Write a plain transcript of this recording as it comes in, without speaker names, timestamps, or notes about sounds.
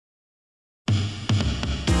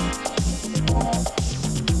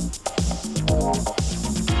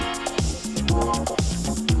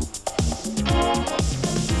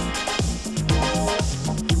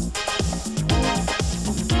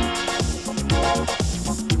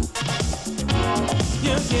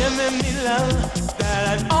giving me love that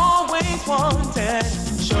I've always wanted.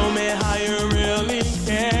 Show me how you really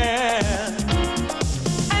care.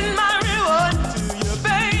 And my reward to you,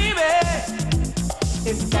 baby,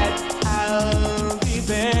 is that I'll be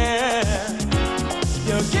there.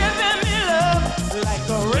 You're giving me love like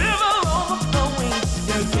a river overflowing.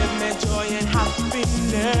 You give me joy and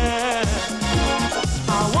happiness.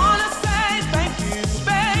 I wanna say thank you,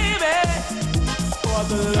 baby, for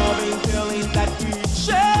the loving feeling that we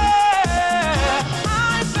share.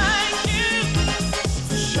 I thank you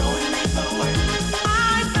for showing me the way.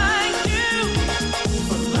 I thank you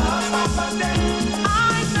for love abundant.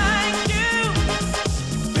 I thank you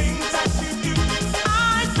things that you do.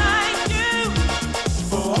 I thank you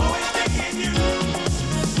for always being you.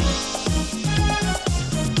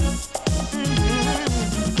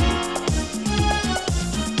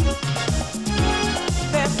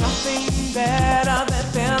 There's nothing better than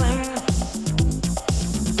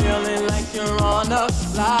feeling like you're on a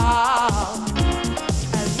cloud.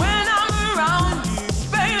 And when I'm around you,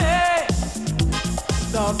 baby,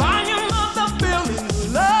 the volume of the feeling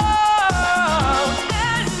love,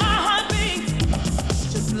 and my heart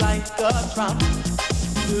beats just like a drum.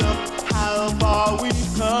 Look how far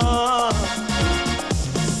we've come.